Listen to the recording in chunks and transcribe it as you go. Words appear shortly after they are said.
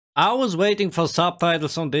I was waiting for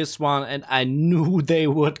subtitles on this one and I knew they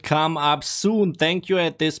would come up soon. Thank you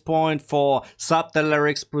at this point for Subtitle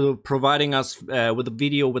Lyrics providing us with a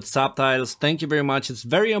video with subtitles. Thank you very much. It's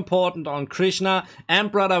very important on Krishna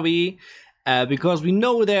and Brodha V because we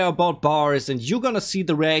know they're about bars and you're gonna see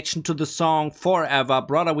the reaction to the song Forever,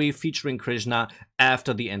 Brodha V featuring Krishna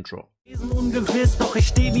after the intro. Ungewiss, doch ich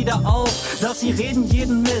steh wieder auf. Lass sie reden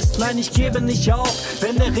jeden Mist, nein, ich gebe nicht auf.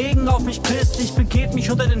 Wenn der Regen auf mich pisst, ich begeb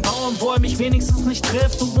mich unter den Baum, wo er mich wenigstens nicht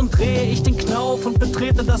trifft. Und nun drehe ich den Knauf und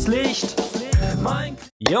betrete das Licht.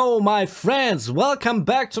 Yo, my friends, welcome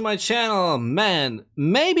back to my channel. Man,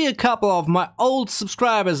 maybe a couple of my old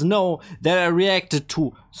subscribers know that I reacted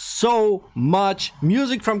to so much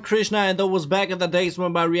music from Krishna, and that was back in the days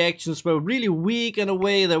when my reactions were really weak in a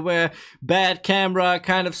way. There were bad camera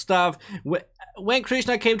kind of stuff. When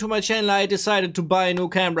Krishna came to my channel, I decided to buy a new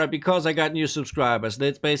camera because I got new subscribers.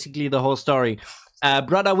 That's basically the whole story.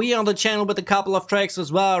 Brodha V on the channel with a couple of tracks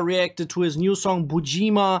as well. I reacted to his new song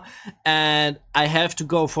Bujima, and I have to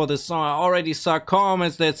go for this song. I already saw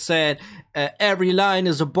comments that said every line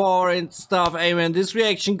is a bar and stuff. Hey man, this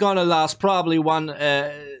reaction gonna last probably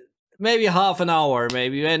maybe half an hour,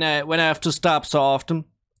 maybe when I have to stop so often.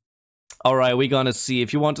 Alright, we're gonna see.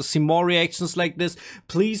 If you want to see more reactions like this,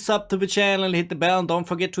 please sub to the channel and hit the bell. And don't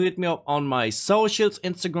forget to hit me up on my socials,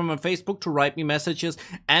 Instagram and Facebook, to write me messages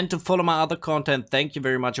and to follow my other content. Thank you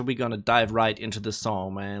very much. And we're gonna dive right into the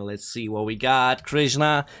song, man. Let's see what we got.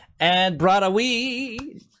 Krishna and Brodha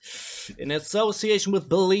V in association with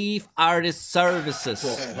Believe Artist Services.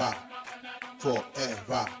 Forever,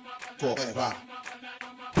 forever, forever.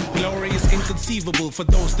 Glory is inconceivable for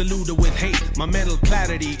those deluded with hate. My mental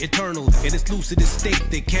clarity eternal in its lucidest state.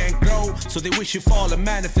 They can't grow, so they wish you fall and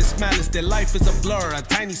manifest malice. Their life is a blur, a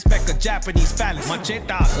tiny speck of Japanese phallus.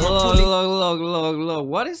 Look.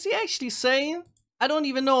 What is he actually saying? I don't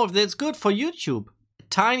even know if that's good for YouTube. A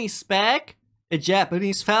tiny speck? A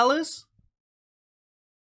Japanese phallus?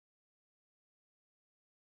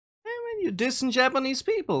 Hey man, you're dissing Japanese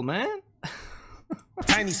people, man.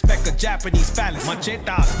 Tiny speck of Japanese phallus.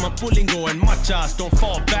 Machetas, my pulingo and machas don't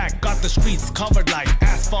fall back. Got the streets covered like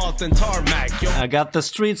asphalt and tarmac. Yo. I got the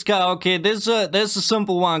streets covered. Okay, this is a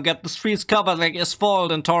simple one. Got the streets covered like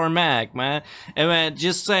asphalt and tarmac, man. And man,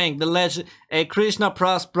 just saying, the legend. Hey, Krishna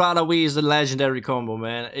plus Brodha V is a legendary combo,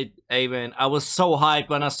 man. Hey man, I was so hyped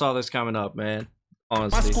when I saw this coming up, man.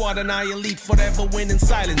 Honestly. My squad and I elite forever win in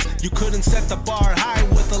silence. You couldn't set the bar high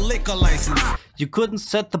with a liquor license. You couldn't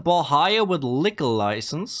set the bar higher with liquor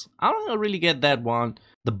license? I don't really get that one.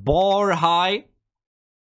 The bar high?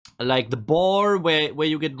 Like the bar where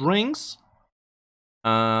you get drinks?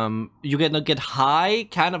 You get high,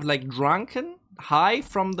 kind of like drunken? High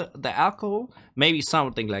from the alcohol? Maybe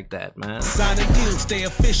something like that, man. Sign a deal, stay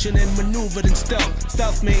efficient and maneuvered in stealth.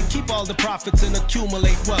 Self-made, keep all the profits and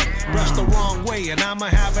accumulate wealth. Brush the wrong way and I'ma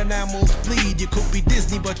have an animal's bleed. You could be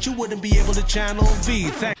Disney, but you wouldn't be able to channel V.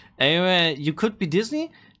 Hey man, you could be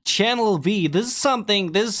Disney? Channel V, this is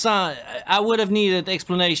something, I would have needed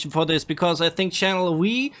explanation for this because I think Channel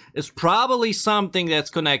V is probably something that's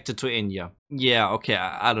connected to India. Yeah, okay,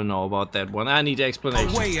 I don't know about that one. I need explanation.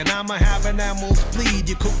 Away and I'ma have an animal's bleed.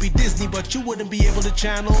 You could be Disney, but you wouldn't be able to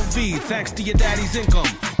channel V. Thanks to your daddy's income.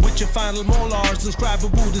 With your final molars, inscribed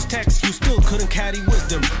with Buddha's text, you still couldn't carry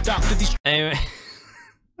wisdom. Dr. Anyway,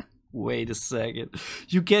 wait a second.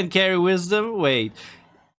 You can't carry wisdom? Wait.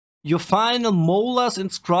 Your final molars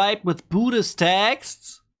inscribed with Buddhist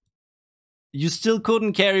texts? You still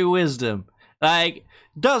couldn't carry wisdom. Like,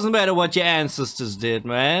 doesn't matter what your ancestors did,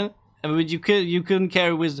 man. I mean, you couldn't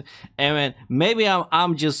carry wisdom. And man, maybe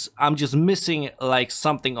I'm just missing like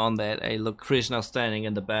something on that. Hey, look, Krishna standing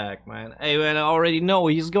in the back, man. Hey man, I already know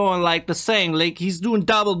he's going like the same. Like he's doing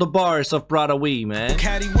double the bars of Brodha V, man.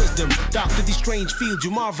 Carry wisdom, doctor these strange fields you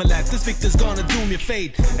marvel at. This victor's gonna doom your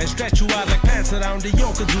fate and stretch you out like pants around the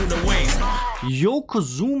Yokozuna waist.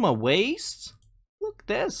 Yokozuna waist? Look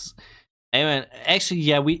this. Hey man, actually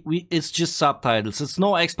yeah, it's just subtitles. It's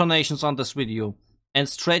no explanations on this video. And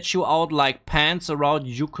stretch you out like pants around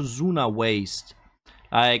Yokozuna waist.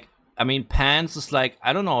 Like, I mean, pants is like,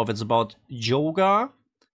 I don't know if it's about yoga,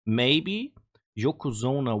 maybe.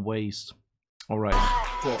 Yokozuna waist. Alright.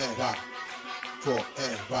 Forever,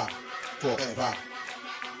 forever, forever,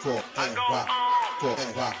 forever,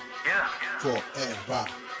 forever, forever,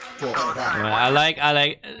 forever. I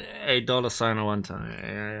like $sign one time.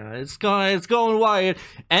 Yeah, it's going wild.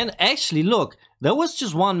 And actually, look, that was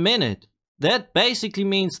just 1 minute. That basically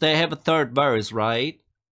means they have a third verse, right?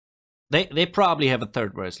 They probably have a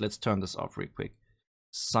third verse. Let's turn this off real quick.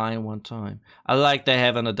 Sign one time. I like they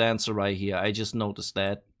having a dancer right here. I just noticed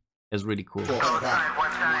that. It's really cool.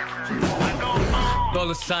 Forever.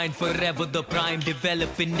 $sign forever, the prime,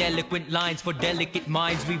 developing eloquent lines for delicate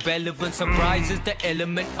minds. We relevant surprises, the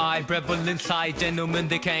element I revel inside. Gentlemen,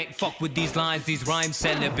 they can't fuck with these lines, these rhymes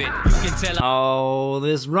celibate. You can tell. Oh,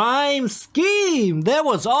 this rhyme scheme, that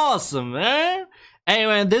was awesome, man.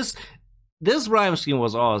 Anyway, this rhyme scheme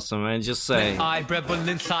was awesome, man. Just say. I revel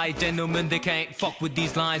inside, gentlemen, they can't fuck with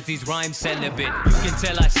these lines, these rhymes celibate. You can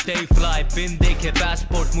tell I stay fly, bin dekhe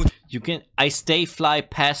passport. I stay fly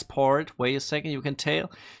passport. Wait a second, you can tell.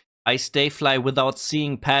 I stay fly without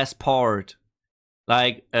seeing passport.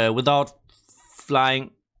 Like, without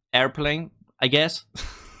flying airplane, I guess.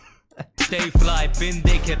 Stay fly, bin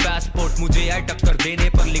dekhe passport. Mujhe yaar takkar dene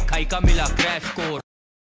par likhai ka mila crash course.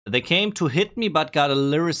 They came to hit me, but got a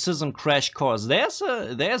lyricism crash course. There's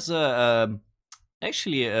a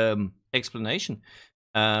explanation.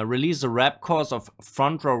 Released a rap course of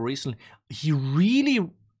Front Row recently.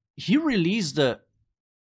 He released the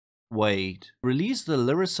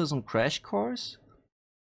lyricism crash course.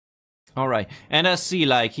 All right, and I see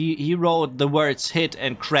like he wrote the words hit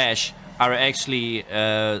and crash are actually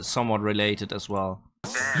somewhat related as well.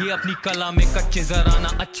 ये अपनी कला में कच्चे जरा ना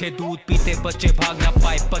अच्छे दूध पीते बच्चे भाग ना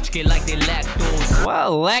पाए बच के like they lactose.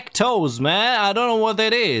 Well, lactose, man. I don't know what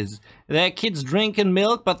that is. They're kids drinking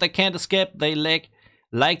milk, but they can't escape. They like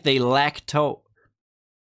they lactose.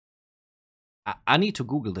 I need to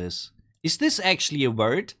Google this. Is this actually a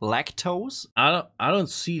word? Lactose? I don't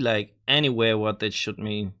see like anywhere what that should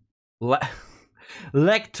mean.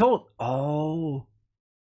 Lactose. Oh.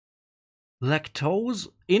 Lactose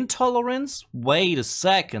intolerance? Wait a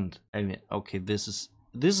second. I mean, okay, this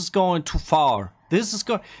is going too far.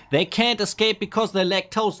 They can't escape because they're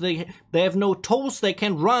lactose. They have no toes. They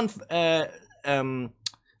can't run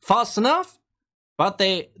fast enough. But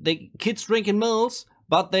they kids drinking milks.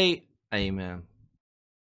 But they, hey man,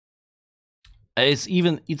 it's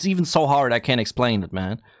even so hard I can't explain it,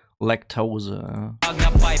 man. Lactose.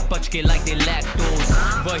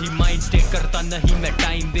 वही mind stay करता नहीं मैं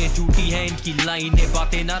time वे झूठी है इनकी लाइनें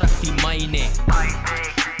बातें ना रखती मायने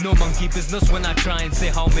No monkey business when I try and say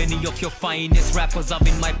how many of your finest rappers are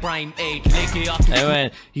in my prime 8 लेके आ तू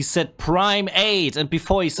Amen. He said prime 8 and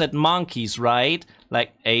before he said monkeys, right?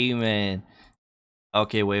 Like amen.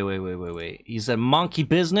 Okay, wait. He said monkey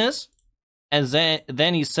business and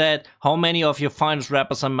then he said how many of your finest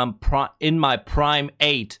rappers are in my prime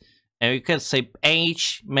 8 and you could say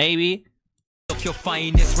H maybe. Of your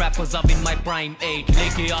finest rappers are in my prime 8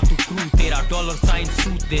 लेके आ तू crew तेरा $sign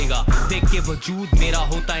suit देगा देख के वजूद मेरा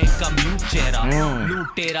होता है इनका म्यूट चेहरा लूट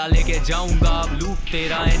तेरा लेके जाऊंगा लूट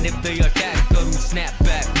तेरा and if they attack करूँ snap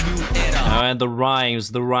back new era. And the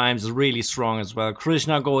rhymes are really strong as well.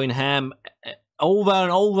 Krishna going ham over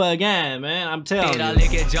and over again, man. I'm telling तेरा you.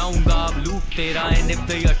 लेके जाऊंगा लूट तेरा and if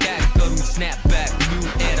they attack करूँ snap back new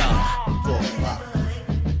era.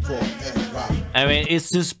 I mean, it's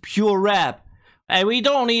just pure rap. And we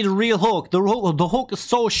don't need a real hook. The hook is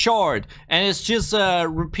so short, and it's just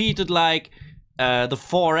repeated like the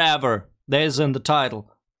forever that is in the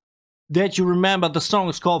title. That you remember the song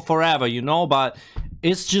is called Forever, you know, but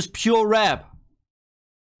it's just pure rap.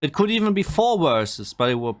 It could even be 4 verses, but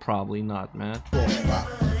it will probably not, man.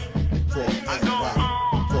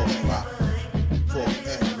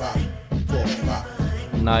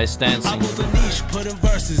 Nice dancing.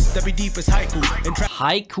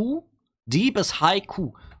 Haiku? Deep as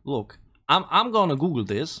haiku. Look, I'm gonna Google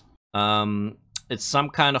this. It's some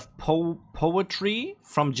kind of poetry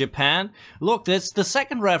from Japan. Look, that's the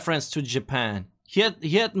second reference to Japan. He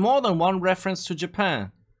had more than one reference to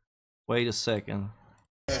Japan. Wait a second.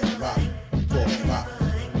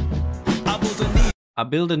 I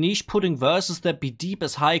build a niche putting verses that be deep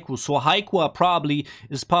as haiku. So haiku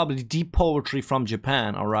is probably deep poetry from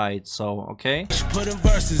Japan. All right, so okay. Putting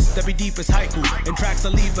verses that be deep as haiku and tracks I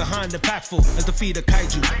leave behind impactful as the feet of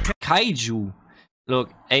kaiju. Kaiju.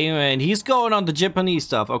 Look, amen. He's going on the Japanese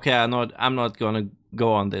stuff. Okay, I'm not gonna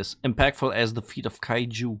go on this. Impactful as the feet of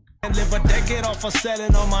kaiju. And live a decade off of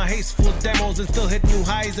selling all my hasteful demos and still hit new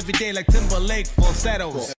highs every day like Timberlake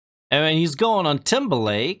falsettos. And when he's going on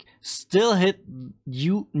Timberlake, still hit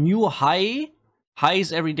new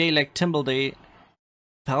highs every day like Timberlake.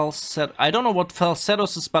 Falsetto. I don't know what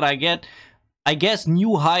falsettos is, but I guess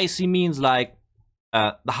new highs he means like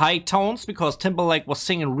the high tones because Timberlake was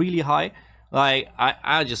singing really high. Like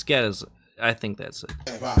I just get it. I think that's it.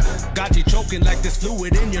 Got you choking like this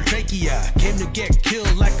fluid in your trachea. Came to get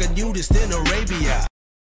killed like a nudist in Arabia.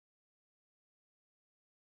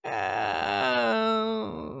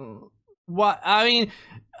 What I mean,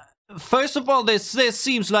 first of all, this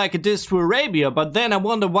seems like a diss to Arabia, but then I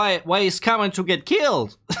wonder why he's coming to get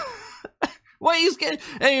killed. Why he's getting?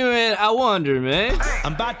 Hey man, I wonder, man.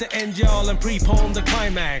 I'm about to end y'all and prepone the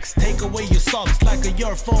climax. Take away your subs like a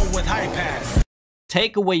earphone with high pass.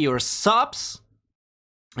 Take away your subs?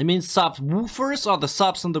 I mean subwoofers or the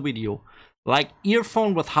subs in the video? Like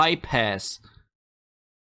earphone with high pass.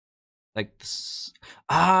 Like this.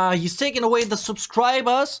 Ah, he's taking away the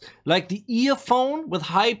subscribers. Like the earphone with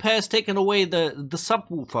high pass taking away the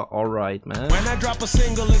subwoofer. Alright, man. When I drop a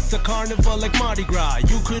single, it's a carnival like Mardi Gras.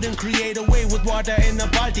 You couldn't create a way with water in a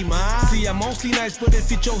Baltimore. See, I'm mostly nice, but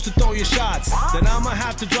if you chose to throw your shots, then I'ma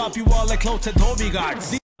have to drop you all like close to Toby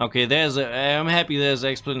Guards. Okay, I'm happy there's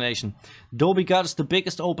an explanation. Dobie God is the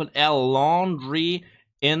biggest open air laundry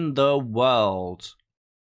in the world.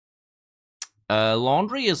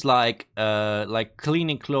 Laundry is like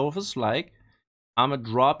cleaning clothes. Like, I'ma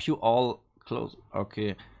drop you all clothes.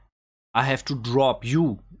 Okay, I have to drop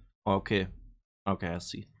you. Okay, okay, I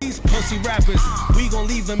see. These pussy rappers, we gon'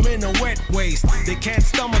 leave them in a wet waste. They can't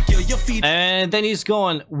stomach your feet. And then he's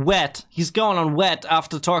going wet. He's going on wet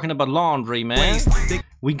after talking about laundry, man.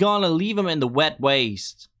 We gonna leave him in the wet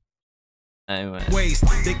waste. Anyway. Waste.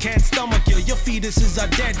 They can't stomach your fetuses are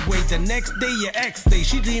dead weight. The next day your ex day,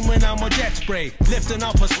 she dreaming I'm a jet spray. Lifting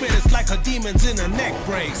up her spirits like her demons in a neck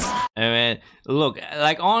brace. Anyway, look,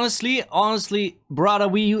 like honestly, brother,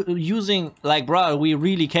 we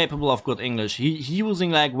really capable of good English. He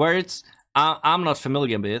using like words I'm not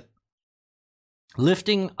familiar with.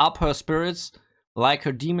 Lifting up her spirits like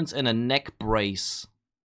her demons in a neck brace.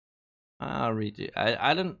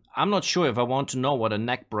 I'm not sure if I want to know what a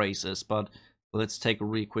neck brace is, but let's take a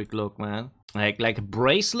really quick look, man. Like a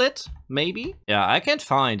bracelet, maybe? Yeah, I can't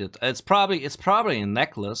find it. It's probably a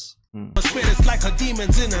necklace. Spirits like her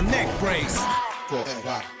demons in a neck brace.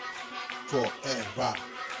 Forever. Forever.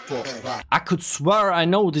 Forever. I could swear I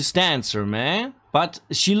know this dancer, man. But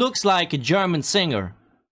she looks like a German singer.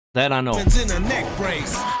 That I know. In a neck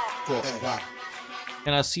brace. Forever.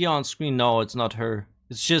 Can I see her on screen? No, it's not her.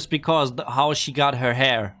 It's just because how she got her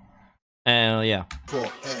hair. Yeah.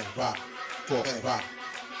 Forever. Forever.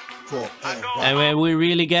 Forever. And when we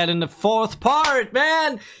really get in the fourth part,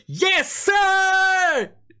 man. Yes,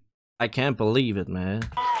 sir! I can't believe it, man.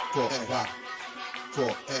 Forever.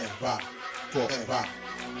 Forever. Forever.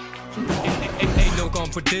 Ain't no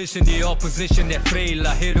competition, the opposition, they're frail.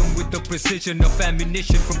 I hit them with the precision of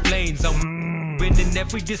ammunition from planes. I'm winning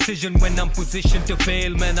every decision when I'm positioned to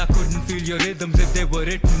fail. Man, I couldn't feel your rhythms if they were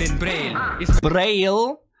written in braille.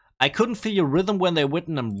 Braille? I couldn't feel your rhythm when they're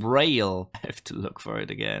written in braille. I have to look for it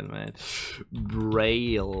again, man.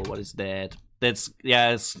 Braille, what is that? That's,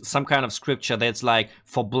 yeah, it's some kind of scripture that's like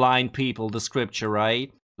for blind people, the scripture,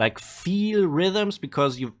 right? Like feel rhythms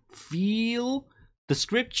because you feel the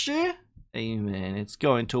scripture? Hey man, it's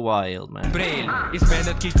going too wild, man. Braille, is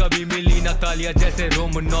mehnat ki kabhi mili na taaliyan jaise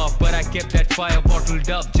Romanov, but I kept that fire bottled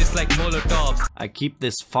up just like Molotovs. I keep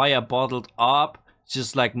this fire bottled up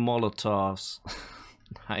just like Molotovs.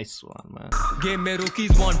 Nice one, man. Game mein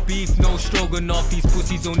rookies want beef, no stroganoff. These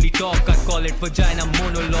pussies only talk, I call it vagina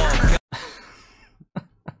monologue.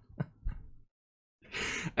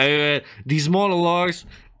 These monologues,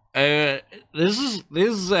 this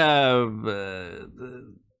is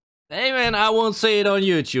hey man, I won't say it on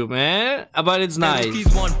YouTube, man, but it's nice.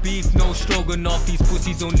 Rookies want beef, no stroganoff. These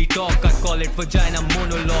pussies only talk, I call it vagina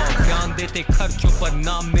monologue. Dhyan dete kharchon par,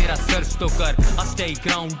 naam mera search to kar. I stay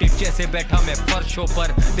grounded jaise baitha main farshon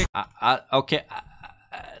par. Okay,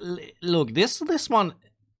 look, this one,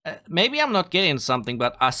 maybe I'm not getting something,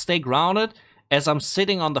 but I stay grounded as I'm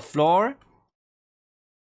sitting on the floor.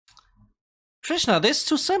 Krishna, this is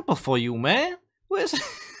too simple for you, man. Where's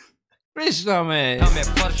Krishna, man?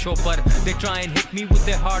 They try and hit me with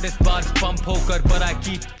their hardest bars, pump poker, but I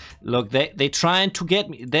keep. Look, they trying to get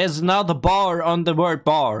me. There's another bar on the word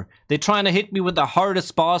bar. They trying to hit me with the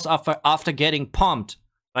hardest bars after getting pumped.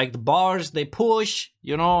 Like the bars they push,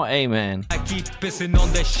 you know. Hey, man. I keep pissing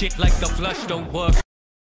on that shit like the flush don't work.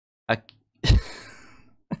 I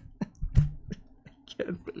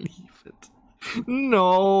can't believe it.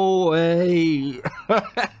 No way.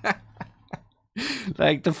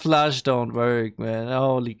 Like the flush don't work, man.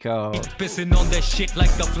 Holy cow. Pissing on that shit like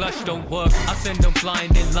the flush don't work. I send them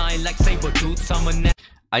flying in line like saber-tooth.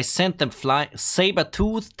 I sent them flying.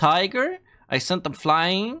 Saber-tooth tiger? I sent them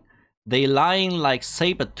flying. They lying like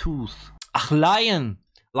saber-tooth. Ach, lion.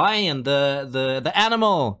 Lion, the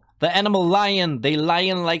animal. The animal lion. They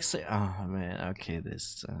lying like oh man, okay,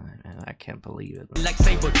 this man, I can't believe it, man. Like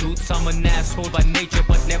saber-tooth, I'm an asshole by nature,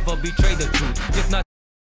 but never betray the truth. If not,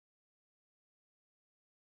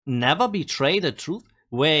 never betray the truth?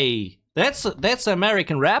 Wait, that's an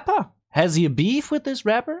American rapper? Has he a beef with this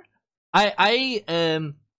rapper? I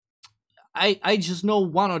I just know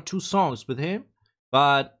 1 or 2 songs with him,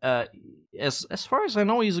 but as far as I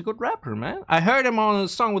know, he's a good rapper, man. I heard him on a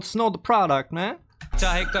song with Snow the Product, man.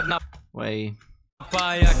 Wait.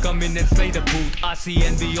 I come in and slay the booth. I see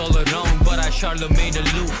envy all around, but I shall remain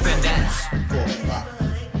aloof, and that's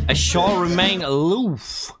I shall remain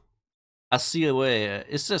aloof. I see a way.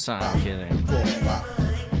 Is this I'm kidding?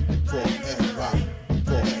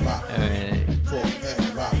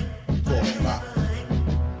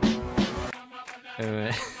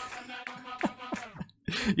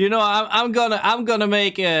 You know, I'm gonna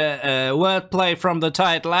make a wordplay from the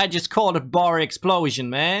title. I just called it Bar Explosion,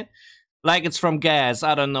 man. Like it's from Gas.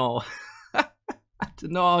 I don't know. I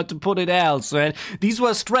don't know how to put it else, man. These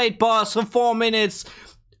were straight bars for 4 minutes.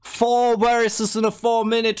 4 verses in a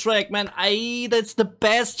 4-minute track, man. That's the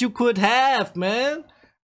best you could have, man.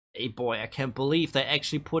 Hey boy, I can't believe they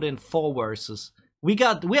actually put in 4 verses. We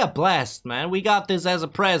are blessed, man. We got this as a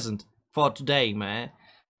present for today, man.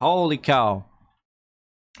 Holy cow.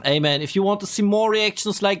 Hey man, if you want to see more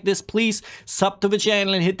reactions like this, please sub to the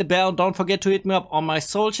channel and hit the bell. Don't forget to hit me up on my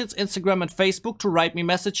socials, Instagram and Facebook, to write me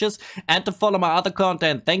messages and to follow my other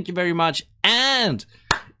content. Thank you very much. And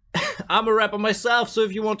I'm a rapper myself, so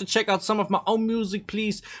if you want to check out some of my own music,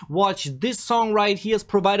 please watch this song right here. It's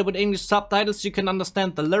provided with English subtitles so you can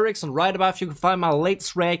understand the lyrics, and right above you can find my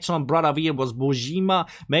latest reaction on Brodha V. It was Bojima.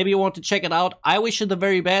 Maybe you want to check it out. I wish you the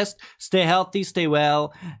very best. Stay healthy, stay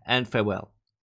well, and farewell.